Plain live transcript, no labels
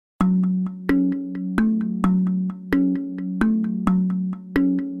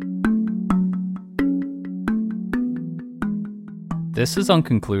This is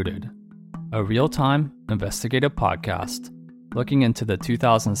Unconcluded, a real-time investigative podcast looking into the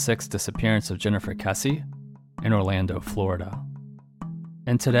 2006 disappearance of Jennifer Kesse in Orlando, Florida.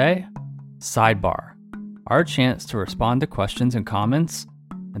 And today, Sidebar, our chance to respond to questions and comments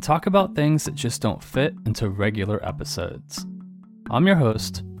and talk about things that just don't fit into regular episodes. I'm your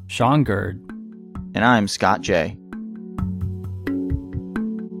host, Sean Gerd. And I'm Scott J.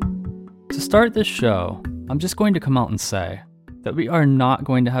 To start this show, I'm just going to come out and say that we are not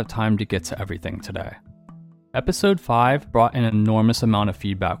going to have time to get to everything today. Episode 5 brought an enormous amount of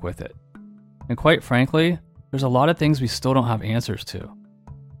feedback with it. And quite frankly, there's a lot of things we still don't have answers to.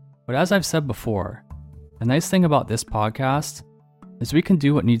 But as I've said before, the nice thing about this podcast is we can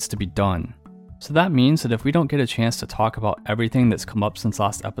do what needs to be done. So that means that if we don't get a chance to talk about everything that's come up since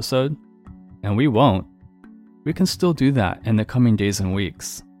last episode, and we won't, we can still do that in the coming days and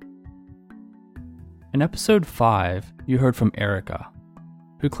weeks. In episode 5, you heard from Erica,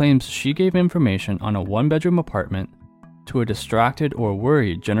 who claims she gave information on a one-bedroom apartment to a distracted or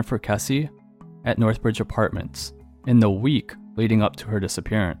worried Jennifer Kesse at Northbridge Apartments in the week leading up to her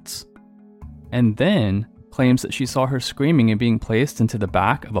disappearance, and then claims that she saw her screaming and being placed into the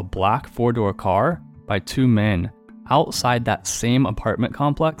back of a black four-door car by two men outside that same apartment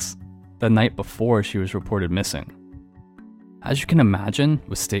complex the night before she was reported missing. As you can imagine,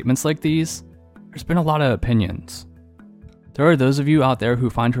 with statements like these, there's been a lot of opinions. There are those of you out there who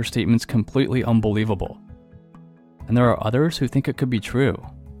find her statements completely unbelievable, and there are others who think it could be true.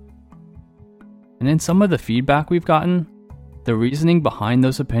 And in some of the feedback we've gotten, the reasoning behind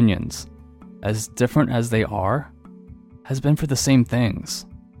those opinions, as different as they are, has been for the same things.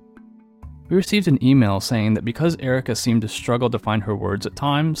 We received an email saying that because Erica seemed to struggle to find her words at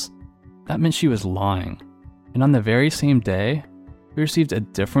times, that meant she was lying. And on the very same day, we received a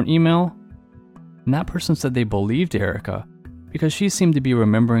different email, and that person said they believed Erica because she seemed to be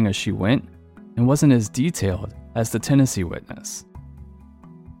remembering as she went and wasn't as detailed as the Tennessee witness.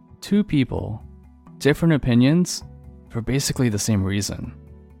 Two people, different opinions, for basically the same reason.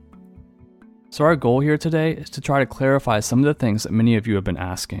 So our goal here today is to try to clarify some of the things that many of you have been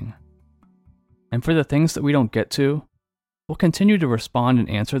asking. And for the things that we don't get to, we'll continue to respond and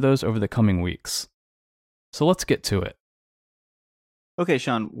answer those over the coming weeks. So let's get to it. Okay,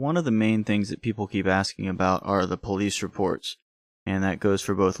 Sean, one of the main things that people keep asking about are the police reports, and that goes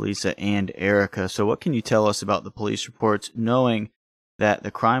for both Lisa and Erica. So what can you tell us about the police reports, knowing that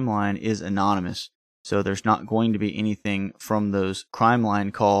the crime line is anonymous? So there's not going to be anything from those crime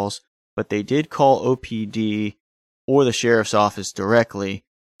line calls, but they did call OPD or the sheriff's office directly.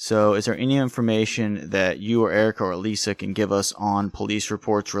 So is there any information that you or Erica or Lisa can give us on police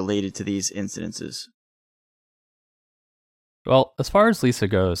reports related to these incidences? Well, as far as Lisa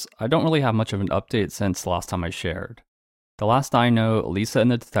goes, I don't really have much of an update since the last time I shared. The last I know, Lisa and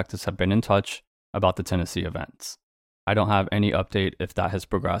the detectives have been in touch about the Tennessee events. I don't have any update if that has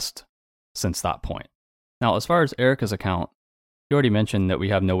progressed since that point. Now, as far as Erica's account, you already mentioned that we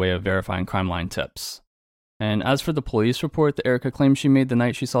have no way of verifying crime line tips. And as for the police report that Erica claims she made the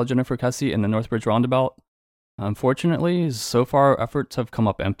night she saw Jennifer Kesse in the Northbridge roundabout, unfortunately, so far our efforts have come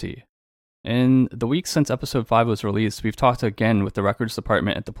up empty. In the weeks since episode 5 was released, we've talked again with the records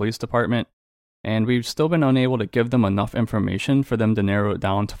department at the police department, and we've still been unable to give them enough information for them to narrow it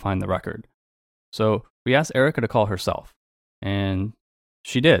down to find the record. So we asked Erica to call herself, and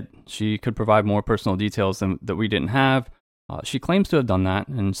she did. She could provide more personal details that we didn't have. She claims to have done that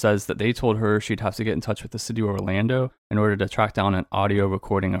and says that they told her she'd have to get in touch with the city of Orlando in order to track down an audio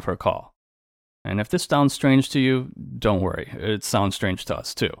recording of her call. And if this sounds strange to you, don't worry. It sounds strange to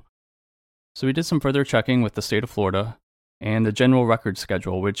us too. So we did some further checking with the state of Florida and the general record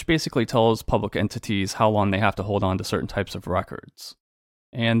schedule, which basically tells public entities how long they have to hold on to certain types of records.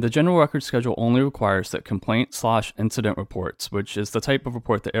 And the general record schedule only requires that complaint/incident reports, which is the type of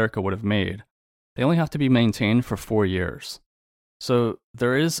report that Erica would have made, they only have to be maintained for 4 years. So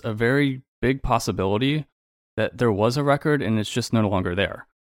there is a very big possibility that there was a record and it's just no longer there.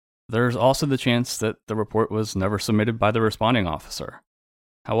 There's also the chance that the report was never submitted by the responding officer.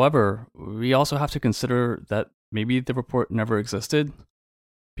 However, we also have to consider that maybe the report never existed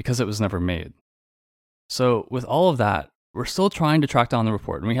because it was never made. So with all of that, we're still trying to track down the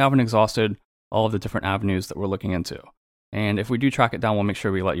report, and we haven't exhausted all of the different avenues that we're looking into. And if we do track it down, we'll make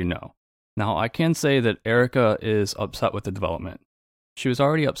sure we let you know. Now, I can say that Erica is upset with the development. She was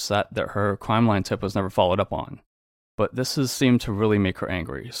already upset that her crime line tip was never followed up on, but this has seemed to really make her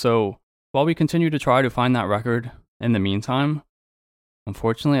angry. So while we continue to try to find that record in the meantime,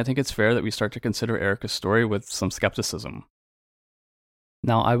 unfortunately, I think it's fair that we start to consider Erica's story with some skepticism.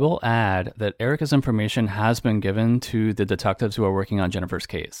 Now, I will add that Erica's information has been given to the detectives who are working on Jennifer's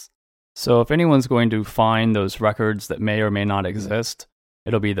case. So if anyone's going to find those records that may or may not exist,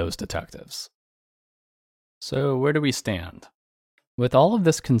 it'll be those detectives. So where do we stand? With all of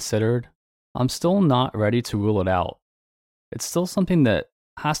this considered, I'm still not ready to rule it out. It's still something that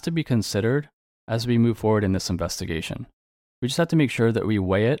has to be considered as we move forward in this investigation. We just have to make sure that we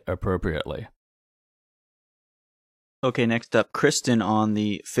weigh it appropriately. Okay, next up, Kristen on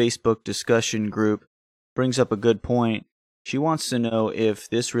the Facebook discussion group brings up a good point. She wants to know if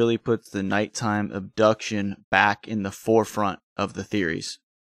this really puts the nighttime abduction back in the forefront of the theories.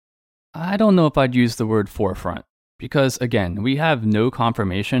 I don't know if I'd use the word forefront, because again, we have no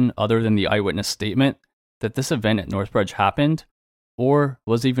confirmation other than the eyewitness statement that this event at Northbridge happened, or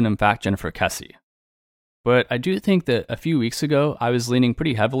was even in fact Jennifer Kesse. But I do think that a few weeks ago, I was leaning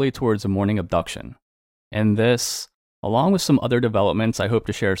pretty heavily towards a morning abduction. And this, along with some other developments I hope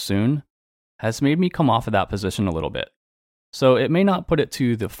to share soon, has made me come off of that position a little bit. So it may not put it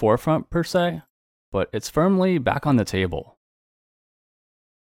to the forefront per se, but it's firmly back on the table.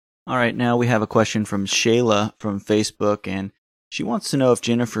 All right, now we have a question from Shayla from Facebook, and she wants to know if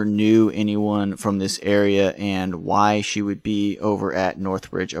Jennifer knew anyone from this area and why she would be over at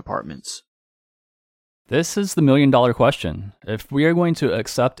Northbridge Apartments. This is the million-dollar question. If we are going to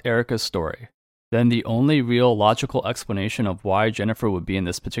accept Erica's story, then the only real logical explanation of why Jennifer would be in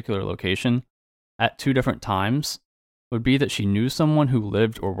this particular location at two different times would be that she knew someone who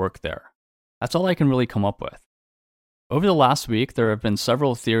lived or worked there. That's all I can really come up with. Over the last week, there have been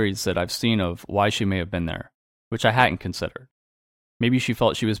several theories that I've seen of why she may have been there, which I hadn't considered. Maybe she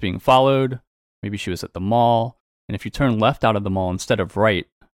felt she was being followed, maybe she was at the mall, and if you turn left out of the mall instead of right,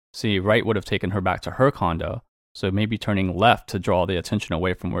 see, right would have taken her back to her condo, so maybe turning left to draw the attention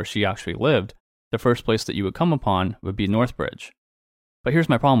away from where she actually lived, the first place that you would come upon would be Northbridge. But here's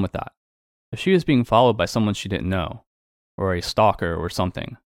my problem with that. If she was being followed by someone she didn't know, or a stalker or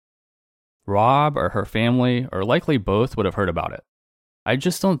something, Rob or her family, or likely both, would have heard about it. I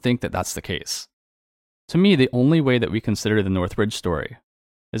just don't think that that's the case. To me, the only way that we consider the Northbridge story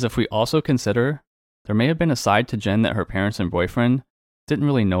is if we also consider there may have been a side to Jen that her parents and boyfriend didn't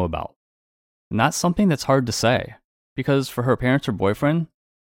really know about. And that's something that's hard to say, because for her parents or boyfriend,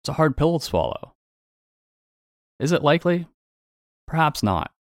 it's a hard pill to swallow. Is it likely? Perhaps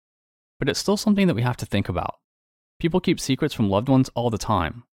not. But it's still something that we have to think about. People keep secrets from loved ones all the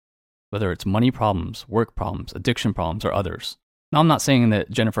time, whether it's money problems, work problems, addiction problems, or others. Now, I'm not saying that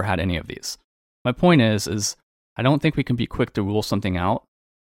Jennifer had any of these. My point is I don't think we can be quick to rule something out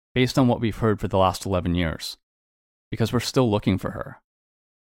based on what we've heard for the last 11 years, because we're still looking for her.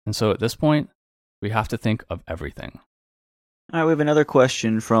 And so at this point, we have to think of everything. All right, we have another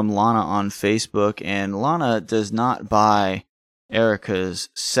question from Lana on Facebook, and Lana does not buy Erica's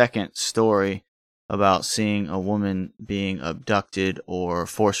second story about seeing a woman being abducted or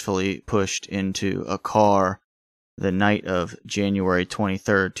forcefully pushed into a car the night of January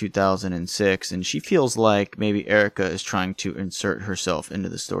 23rd, 2006, and she feels like maybe Erica is trying to insert herself into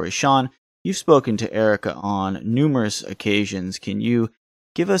the story. Sean, you've spoken to Erica on numerous occasions. Can you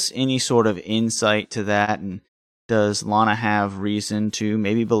give us any sort of insight to that, and does Lana have reason to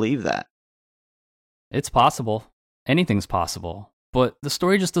maybe believe that? It's possible. Anything's possible. But the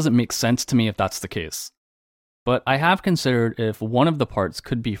story just doesn't make sense to me if that's the case. But I have considered if one of the parts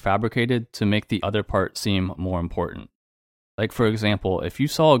could be fabricated to make the other part seem more important. Like, for example, if you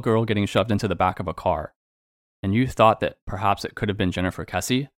saw a girl getting shoved into the back of a car, and you thought that perhaps it could have been Jennifer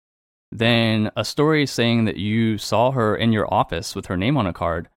Kesse, then a story saying that you saw her in your office with her name on a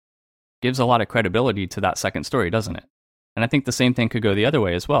card gives a lot of credibility to that second story, doesn't it? And I think the same thing could go the other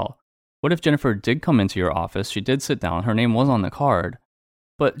way as well. What if Jennifer did come into your office, she did sit down, her name was on the card,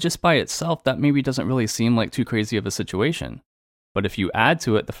 but just by itself, that maybe doesn't really seem like too crazy of a situation. But if you add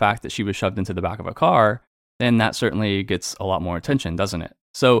to it the fact that she was shoved into the back of a car, then that certainly gets a lot more attention, doesn't it?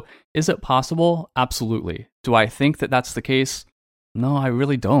 So is it possible? Absolutely. Do I think that that's the case? No, I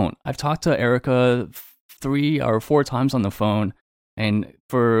really don't. I've talked to Erica 3 or 4 times on the phone and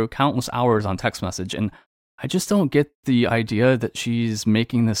for countless hours on text message, and I just don't get the idea that she's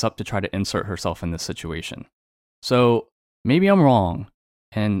making this up to try to insert herself in this situation. So maybe I'm wrong,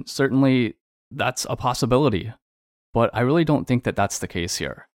 and certainly that's a possibility, but I really don't think that that's the case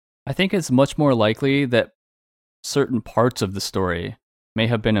here. I think it's much more likely that certain parts of the story may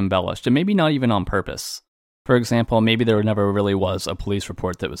have been embellished, and maybe not even on purpose. For example, maybe there never really was a police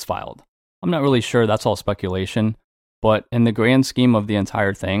report that was filed. I'm not really sure, that's all speculation, but in the grand scheme of the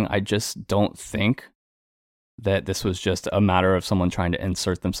entire thing, I just don't think that this was just a matter of someone trying to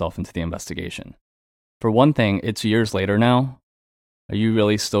insert themselves into the investigation. For one thing, it's years later now, Are you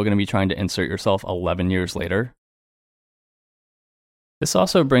really still going to be trying to insert yourself 11 years later? This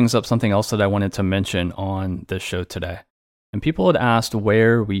also brings up something else that I wanted to mention on this show today. And people had asked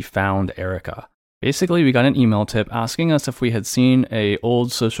where we found Erica. Basically, we got an email tip asking us if we had seen an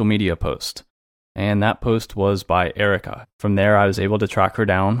old social media post. And that post was by Erica. From there, I was able to track her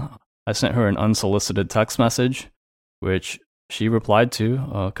down. I sent her an unsolicited text message, which she replied to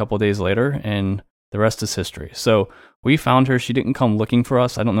a couple days later, and the rest is history. So we found her. She didn't come looking for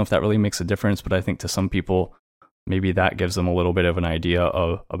us. I don't know if that really makes a difference, but I think to some people, maybe that gives them a little bit of an idea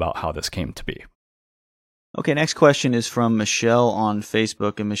about how this came to be. Okay, next question is from Michelle on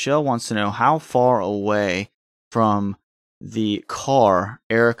Facebook, and Michelle wants to know how far away from the car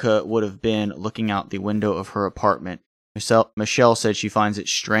Erica would have been looking out the window of her apartment. Michelle said she finds it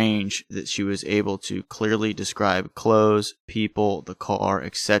strange that she was able to clearly describe clothes, people, the car,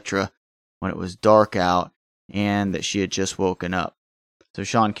 etc. when it was dark out and that she had just woken up. So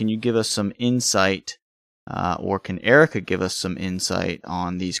Sean, can you give us some insight, or can Erica give us some insight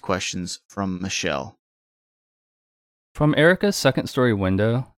on these questions from Michelle? From Erica's second-story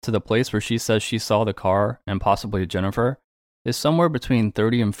window to the place where she says she saw the car and possibly Jennifer is somewhere between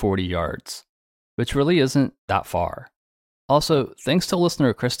 30 and 40 yards, which really isn't that far. Also, thanks to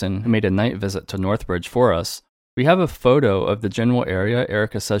listener Kristen, who made a night visit to Northbridge for us, we have a photo of the general area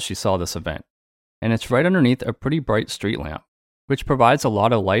Erica says she saw this event, and it's right underneath a pretty bright street lamp, which provides a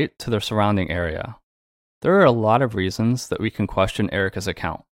lot of light to the surrounding area. There are a lot of reasons that we can question Erica's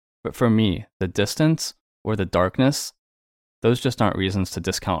account, but for me, the distance or the darkness, those just aren't reasons to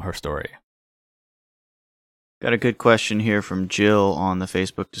discount her story. Got a good question here from Jill on the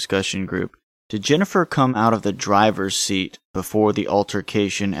Facebook discussion group. Did Jennifer come out of the driver's seat before the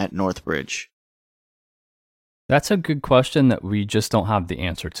altercation at Northbridge? That's a good question that we just don't have the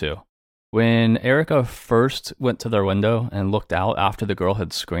answer to. When Erica first went to their window and looked out after the girl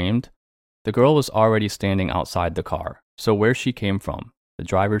had screamed, the girl was already standing outside the car. So where she came from, the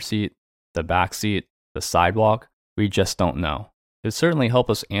driver's seat, the back seat, the sidewalk, we just don't know. It'd certainly help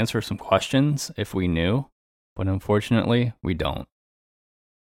us answer some questions if we knew, but unfortunately, we don't.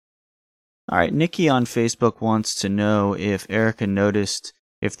 All right, Nikki on Facebook wants to know if Erica noticed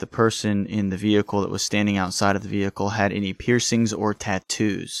if the person in the vehicle that was standing outside of the vehicle had any piercings or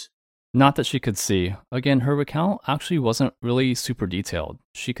tattoos. Not that she could see. Again, her account actually wasn't really super detailed.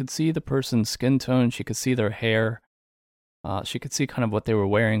 She could see the person's skin tone, she could see their hair, she could see kind of what they were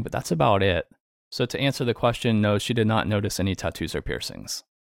wearing, but that's about it. So to answer the question, no, she did not notice any tattoos or piercings.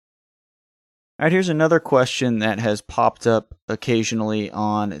 All right, here's another question that has popped up occasionally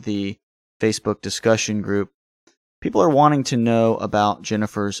on the Facebook discussion group. People are wanting to know about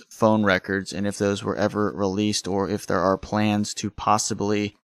Jennifer's phone records and if those were ever released or if there are plans to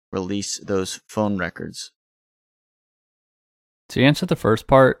possibly release those phone records. To answer the first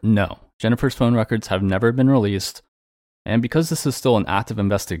part, no. Jennifer's phone records have never been released, and because this is still an active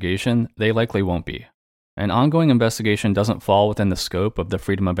investigation, they likely won't be. An ongoing investigation doesn't fall within the scope of the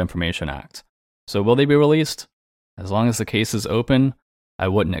Freedom of Information Act. So will they be released? As long as the case is open, I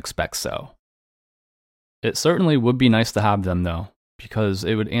wouldn't expect so. It certainly would be nice to have them, though, because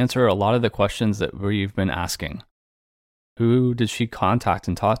it would answer a lot of the questions that we've been asking. Who did she contact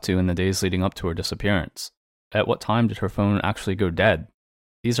and talk to in the days leading up to her disappearance? At what time did her phone actually go dead?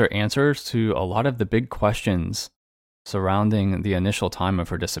 These are answers to a lot of the big questions surrounding the initial time of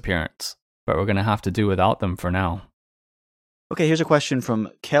her disappearance, but we're going to have to do without them for now. Okay, here's a question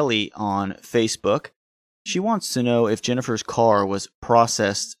from Kelly on Facebook. She wants to know if Jennifer's car was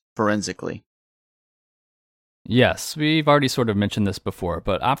processed forensically. Yes, we've already sort of mentioned this before,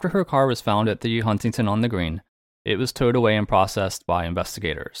 but after her car was found at the Huntington on the Green, it was towed away and processed by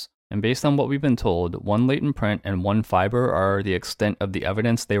investigators. And based on what we've been told, one latent print and one fiber are the extent of the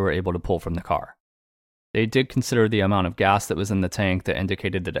evidence they were able to pull from the car. They did consider the amount of gas that was in the tank that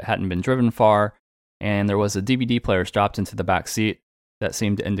indicated that it hadn't been driven far, and there was a DVD player strapped into the back seat that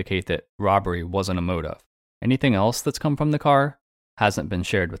seemed to indicate that robbery wasn't a motive. Anything else that's come from the car hasn't been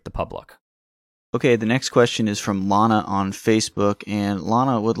shared with the public. Okay, the next question is from Lana on Facebook, and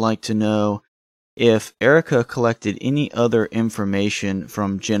Lana would like to know if Erica collected any other information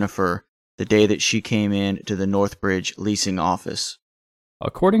from Jennifer the day that she came in to the Northbridge leasing office.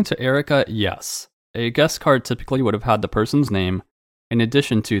 According to Erica, yes. A guest card typically would have had the person's name, in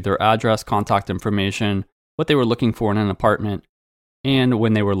addition to their address, contact information, what they were looking for in an apartment, and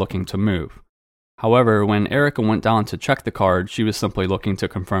when they were looking to move. However, when Erica went down to check the card, she was simply looking to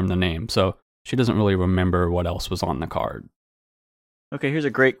confirm the name, so she doesn't really remember what else was on the card. Okay, here's a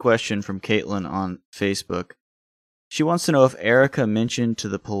great question from Caitlin on Facebook. She wants to know if Erica mentioned to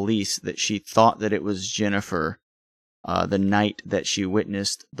the police that she thought that it was Jennifer the night that she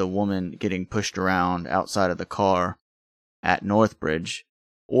witnessed the woman getting pushed around outside of the car at Northbridge,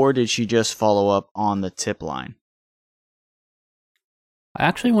 or did she just follow up on the tip line? I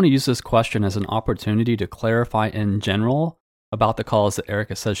actually want to use this question as an opportunity to clarify in general about the calls that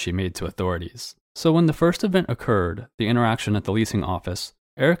Erica says she made to authorities. So when the first event occurred, the interaction at the leasing office,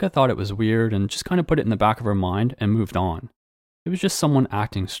 Erica thought it was weird and just kind of put it in the back of her mind and moved on. It was just someone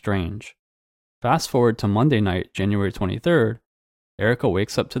acting strange. Fast forward to Monday night, January 23rd, Erica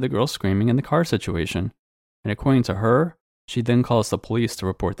wakes up to the girl screaming in the car situation, and according to her, she then calls the police to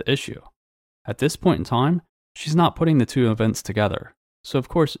report the issue. At this point in time, she's not putting the two events together, so of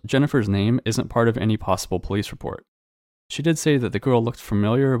course Jennifer's name isn't part of any possible police report. She did say that the girl looked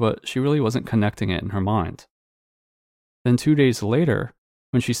familiar, but she really wasn't connecting it in her mind. Then 2 days later,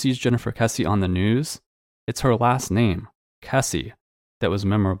 when she sees Jennifer Kesse on the news, it's her last name, Kesse, that was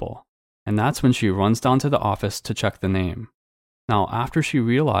memorable. And that's when she runs down to the office to check the name. Now, after she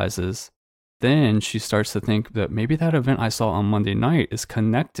realizes, then she starts to think that maybe that event I saw on Monday night is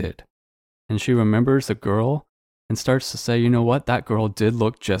connected. And she remembers the girl and starts to say, you know what, that girl did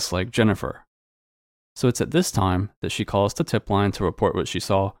look just like Jennifer. So it's at this time that she calls the tip line to report what she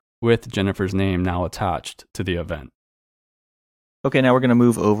saw with Jennifer's name now attached to the event. Okay, now we're going to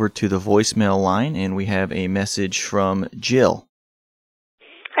move over to the voicemail line, and we have a message from Jill.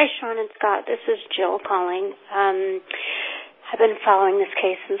 Hi, Sean and Scott. This is Jill calling. I've been following this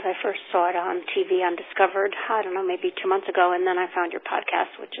case since I first saw it on TV on Discovered, I don't know, maybe 2 months ago, and then I found your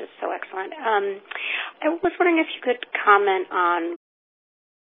podcast, which is so excellent. I was wondering if you could comment on,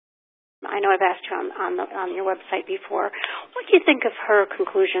 I know I've asked you on your website before, what do you think of her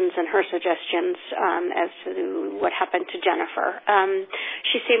conclusions and her suggestions as to what happened to Jennifer?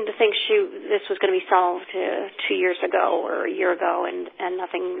 She seemed to think this was going to be solved 2 years ago or a year ago, and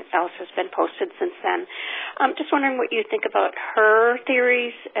nothing else has been posted since then. Just wondering what you think about her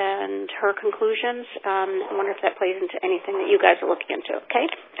theories and her conclusions. I wonder if that plays into anything that you guys are looking into. Okay?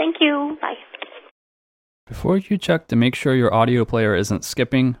 Thank you. Bye. Before you check to make sure your audio player isn't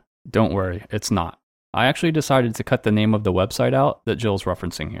skipping, don't worry, it's not. I actually decided to cut the name of the website out that Jill's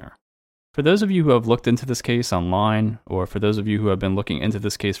referencing here. For those of you who have looked into this case online, or for those of you who have been looking into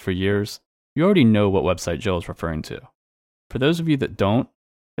this case for years, you already know what website Jill is referring to. For those of you that don't,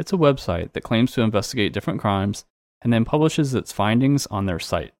 it's a website that claims to investigate different crimes and then publishes its findings on their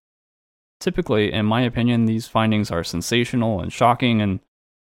site. Typically, in my opinion, these findings are sensational and shocking, and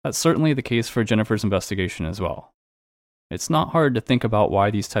that's certainly the case for Jennifer's investigation as well. It's not hard to think about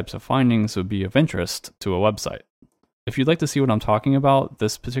why these types of findings would be of interest to a website. If you'd like to see what I'm talking about,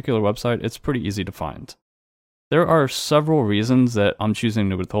 this particular website, it's pretty easy to find. There are several reasons that I'm choosing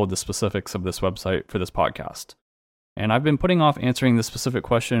to withhold the specifics of this website for this podcast. And I've been putting off answering this specific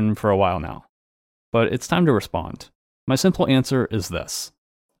question for a while now. But it's time to respond. My simple answer is this.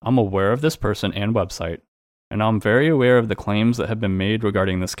 I'm aware of this person and website, and I'm very aware of the claims that have been made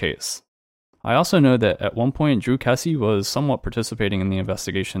regarding this case. I also know that at one point Drew Kesse was somewhat participating in the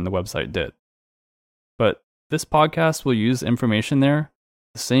investigation the website did. But this podcast will use information there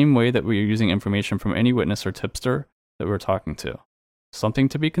the same way that we are using information from any witness or tipster that we're talking to. Something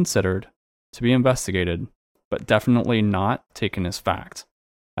to be considered, to be investigated, but definitely not taken as fact.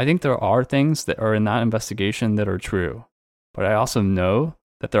 I think there are things that are in that investigation that are true, but I also know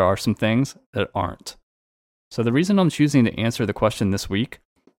that there are some things that aren't. So the reason I'm choosing to answer the question this week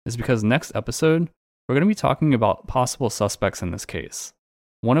is because next episode, we're going to be talking about possible suspects in this case,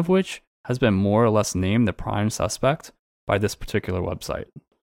 one of which has been more or less named the prime suspect by this particular website.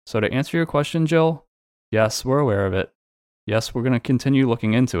 So to answer your question, Jill, yes, we're aware of it. Yes, we're going to continue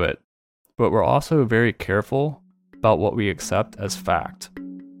looking into it, but we're also very careful about what we accept as fact.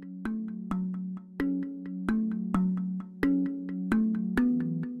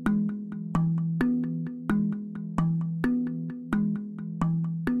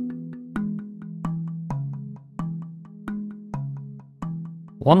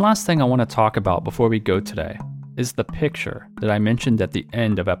 One last thing I want to talk about before we go today is the picture that I mentioned at the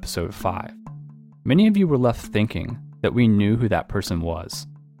end of episode 5. Many of you were left thinking that we knew who that person was.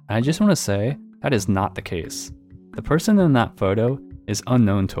 And I just want to say that is not the case. The person in that photo is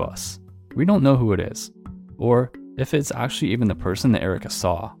unknown to us. We don't know who it is, or if it's actually even the person that Erica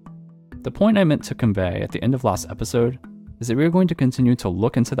saw. The point I meant to convey at the end of last episode is that we are going to continue to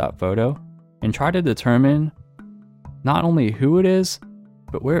look into that photo and try to determine not only who it is,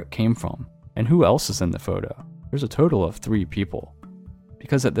 but where it came from, and who else is in the photo. There's a total of 3 people.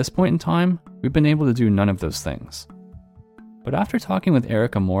 Because at this point in time, we've been able to do none of those things. But after talking with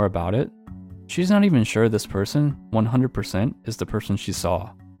Erica more about it, she's not even sure this person, 100%, is the person she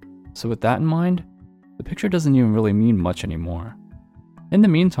saw. So with that in mind, the picture doesn't even really mean much anymore. In the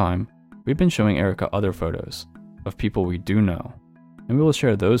meantime, we've been showing Erica other photos of people we do know, and we will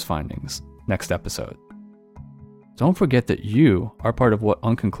share those findings next episode. Don't forget that you are part of what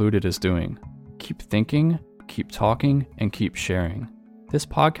Unconcluded is doing. Keep thinking, keep talking, and keep sharing. This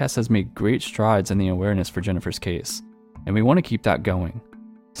podcast has made great strides in the awareness for Jennifer's case, and we want to keep that going.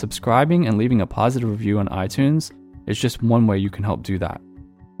 Subscribing and leaving a positive review on iTunes is just one way you can help do that.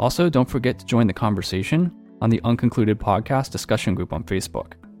 Also, don't forget to join the conversation on the Unconcluded Podcast discussion group on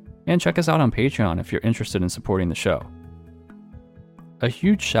Facebook, and check us out on Patreon if you're interested in supporting the show. A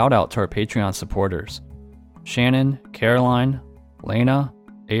huge shout out to our Patreon supporters: Shannon, Caroline, Lena,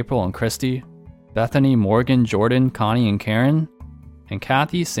 April and Christy, Bethany, Morgan, Jordan, Connie and Karen, and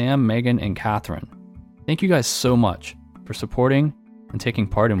Kathy, Sam, Megan, and Catherine. Thank you guys so much for supporting and taking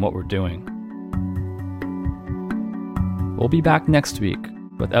part in what we're doing. We'll be back next week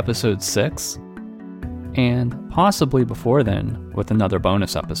with episode 6, and possibly before then with another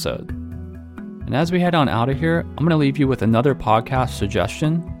bonus episode. And as we head on out of here, I'm going to leave you with another podcast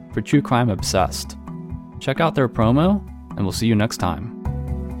suggestion for True Crime Obsessed. Check out their promo, and we'll see you next time.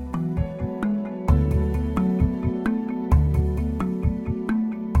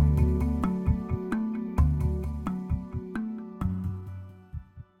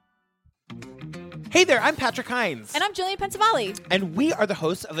 Hey there, I'm Patrick Hines. And I'm Jillian Pensavalle. And we are the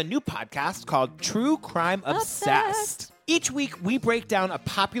hosts of a new podcast called True Crime Obsessed. Each week, we break down a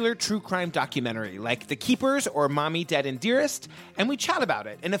popular true crime documentary like The Keepers or Mommy, Dead and Dearest, and we chat about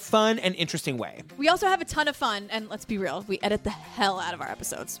it in a fun and interesting way. We also have a ton of fun, and let's be real, we edit the hell out of our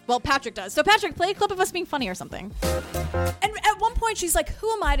episodes. Well, Patrick does. So Patrick, play a clip of us being funny or something. And at one point, she's like,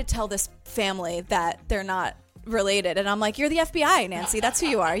 who am I to tell this family that they're not related? And I'm like, you're the FBI, Nancy. That's who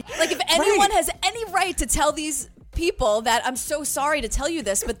you are. Like, if anyone has any right to tell these people that I'm so sorry to tell you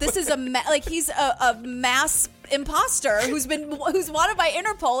this, but this is he's a mass imposter who's wanted by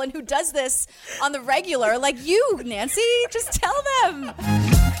Interpol and who does this on the regular. Like you, Nancy, just tell them.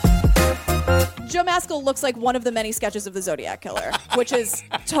 Joe Maskell looks like one of the many sketches of the Zodiac Killer, which is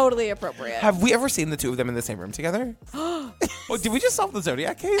totally appropriate. Have we ever seen the two of them in the same room together? Oh, did we just solve the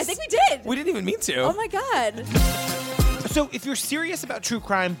Zodiac case? I think we did. We didn't even mean to. Oh my God. So if you're serious about true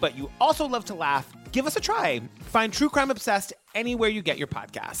crime, but you also love to laugh, give us a try. Find True Crime Obsessed anywhere you get your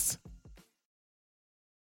podcasts.